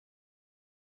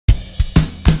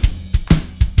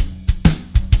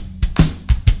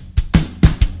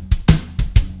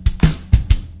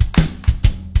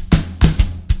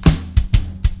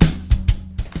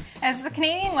As the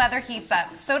Canadian weather heats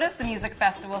up, so does the music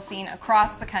festival scene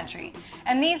across the country.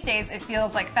 And these days, it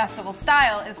feels like festival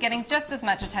style is getting just as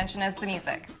much attention as the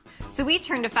music. So we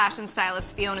turned to fashion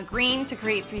stylist Fiona Green to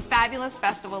create 3 fabulous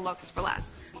festival looks for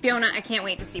less. Fiona, I can't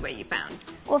wait to see what you found.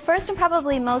 Well, first and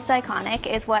probably most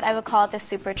iconic is what I would call the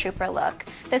Super Trooper look.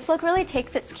 This look really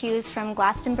takes its cues from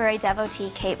Glastonbury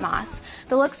devotee Kate Moss.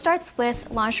 The look starts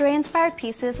with lingerie-inspired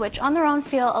pieces, which on their own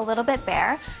feel a little bit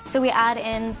bare, so we add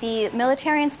in the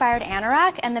military-inspired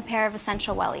anorak and the pair of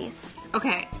essential wellies.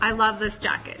 Okay, I love this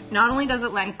jacket. Not only does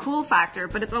it lend cool factor,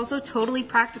 but it's also totally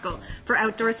practical for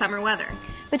outdoor summer weather.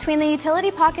 Between the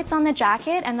utility pockets on the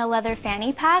jacket and the leather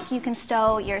fanny pack, you can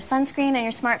stow your sunscreen and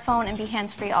your smartphone and be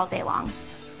hands-free all day long.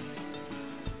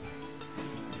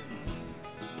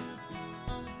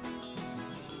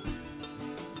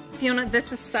 Fiona,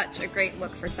 this is such a great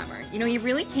look for summer. You know, you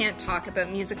really can't talk about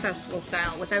music festival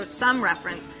style without some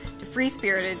reference to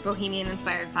free-spirited,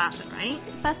 bohemian-inspired fashion, right?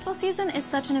 Festival season is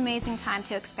such an amazing time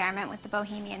to experiment with the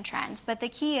bohemian trend, but the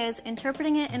key is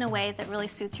interpreting it in a way that really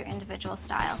suits your individual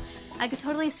style. I could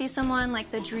totally see someone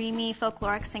like the dreamy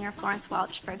folkloric singer Florence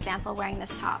Welch, for example, wearing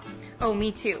this top. Oh,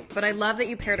 me too, but I love that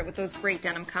you paired it with those great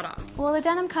denim cutoffs. Well, the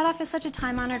denim cutoff is such a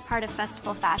time-honored part of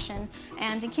festival fashion,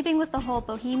 and in keeping with the whole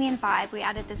bohemian vibe, we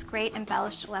added this great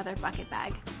embellished leather bucket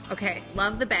bag. Okay,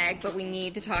 love the bag, but we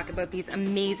need to talk about these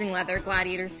amazing leather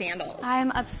gladiator sandals.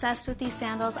 I'm obsessed with these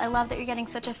sandals. I love that you're getting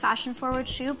such a fashion-forward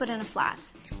shoe, but in a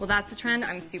flat. Well, that's a trend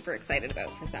I'm super excited about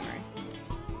for summer.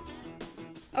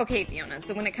 Okay, Fiona,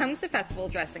 so when it comes to festival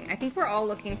dressing, I think we're all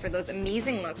looking for those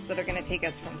amazing looks that are going to take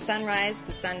us from sunrise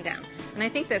to sundown. And I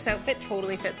think this outfit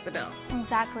totally fits the bill.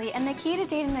 Exactly, and the key to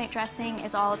day and night dressing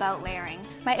is all about layering.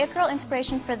 My it girl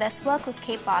inspiration for this look was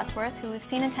Kate Bosworth, who we've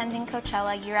seen attending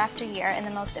Coachella year after year in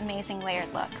the most amazing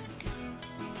layered looks.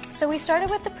 So we started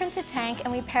with the printed tank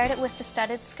and we paired it with the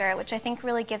studded skirt, which I think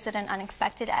really gives it an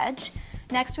unexpected edge.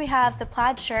 Next we have the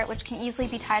plaid shirt, which can easily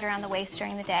be tied around the waist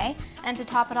during the day, and to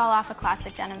top it all off, a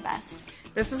classic denim vest.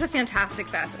 This is a fantastic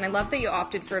vest, and I love that you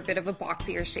opted for a bit of a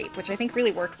boxier shape, which I think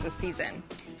really works this season.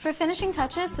 For finishing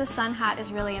touches, the sun hat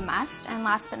is really a must, and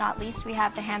last but not least, we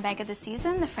have the handbag of the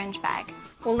season, the fringe bag.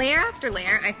 Well, layer after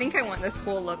layer, I think I want this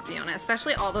whole look, Fiona,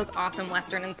 especially all those awesome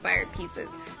Western-inspired pieces.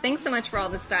 Thanks so much for all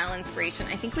the style inspiration.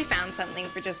 I think we found something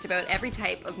for just about every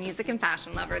type of music and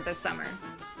fashion lover this summer.